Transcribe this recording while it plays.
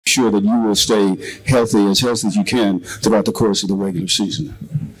sure that you will stay healthy as you can throughout the course of the regular season?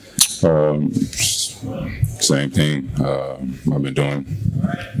 Same thing I've been doing.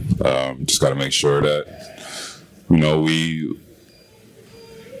 Just got to make sure that, I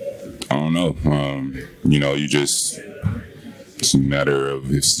don't know, it's a matter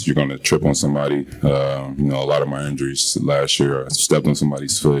of if you're going to trip on somebody. A lot of my injuries last year, I stepped on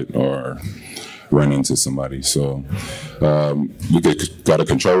somebody's foot or ran into somebody. So we got to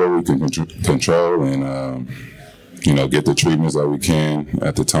control what we can control and, get the treatments that we can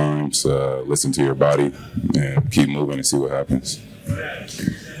at the times, listen to your body, and keep moving and see what happens.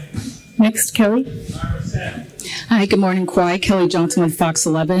 Next, Kelly. Hi, good morning, Kawhi. Kelli Johnson with Fox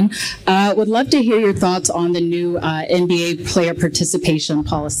 11. Would love to hear your thoughts on the new NBA player participation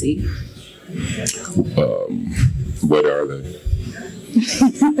policy. What are they?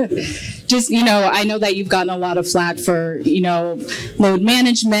 Just, I know that you've gotten a lot of flack for, load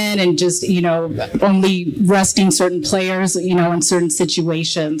management and just, only resting certain players, in certain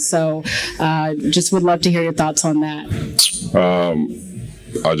situations. So just would love to hear your thoughts on that.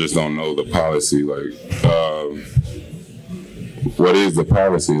 I just don't know the policy. What is the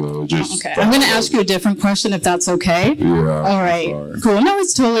policy, though? Okay, I'm going to ask you a different question if that's okay. Yeah. All right. Cool. No,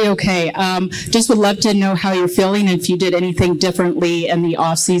 it's totally okay. Just would love to know how you're feeling, if you did anything differently in the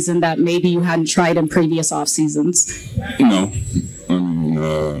off season that maybe you hadn't tried in previous off seasons. No.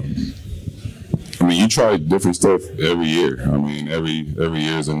 You try different stuff every year. Every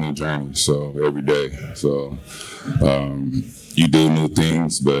year is a new journey. So every day. So you do new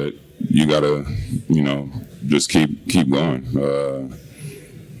things, but you gotta, just keep going.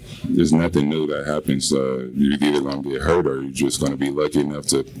 There's nothing new that happens. You're either going to get hurt or you're just going to be lucky enough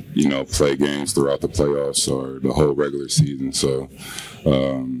to, play games throughout the playoffs or the whole regular season. So,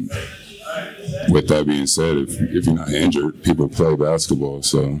 with that being said, if you're not injured, people play basketball.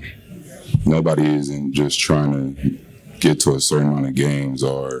 So nobody isn't just trying to get to a certain amount of games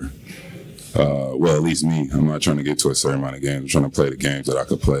or, well, at least me. I'm not trying to get to a certain amount of games. I'm trying to play the games that I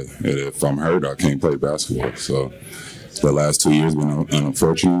could play. And if I'm hurt, I can't play basketball. So the last 2 years been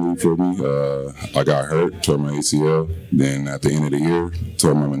unfortunately for me. I got hurt, tore my ACL. Then at the end of the year,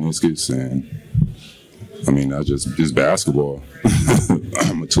 tore my meniscus. And I just basketball.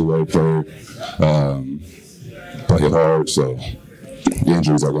 I'm a two-way player. Play hard, so the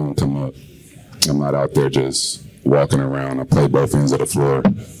injuries are going to come up. I'm not out there just walking around. I play both ends of the floor.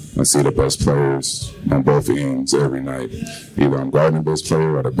 I see the best players on both ends every night. Either I'm guarding the best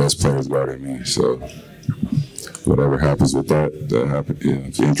player or the best player is guarding me. So whatever happens with that happens. Yeah,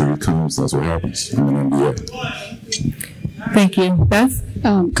 if the injury comes, that's what happens. I'm in NBA. Thank you. Beth?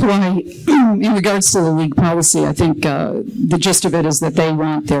 Kawhi, in regards to the league policy, I think the gist of it is that they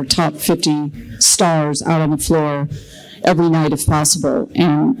want their top 50 stars out on the floor every night if possible.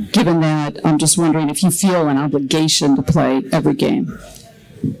 And given that, I'm just wondering if you feel an obligation to play every game.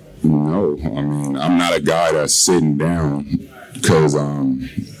 No, I'm not a guy that's sitting down because I'm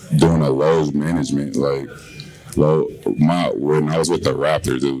doing a load management. When I was with the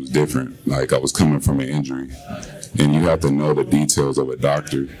Raptors, it was different. I was coming from an injury, and you have to know the details of a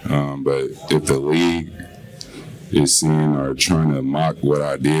doctor. But if the league is seeing or trying to mock what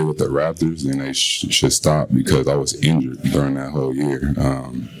I did with the Raptors, then they should stop because I was injured during that whole year.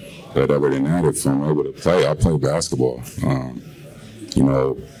 But other than that, if I'm able to play, I play basketball.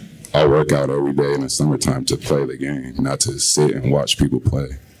 I work out every day in the summertime to play the game, not to sit and watch people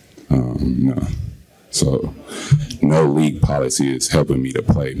play. No. So no league policy is helping me to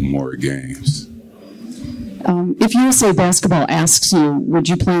play more games. If USA Basketball asks you, would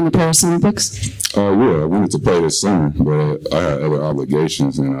you play in the Paris Olympics? Yeah, I wanted to play this summer, but I had other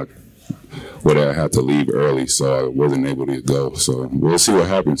obligations and I had to leave early, so I wasn't able to go. So we'll see what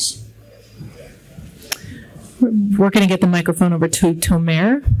happens. We're going to get the microphone over to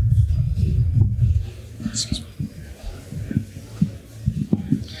Tomer.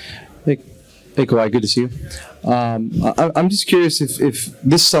 Hey, Kawhi, good to see you. I'm just curious if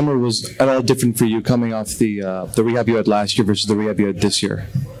this summer was at all different for you coming off the rehab you had last year versus the rehab you had this year.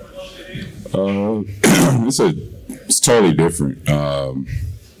 It's totally different.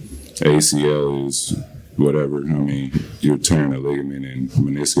 ACL is whatever. You're tearing a ligament and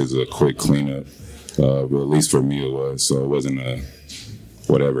meniscus is a quick cleanup. But at least for me it was. So it wasn't a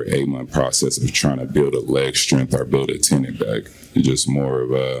 8-month process of trying to build a leg strength or build a tendon back. It's just more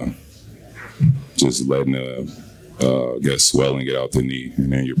of just letting swelling get out the knee,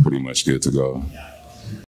 and then you're pretty much good to go.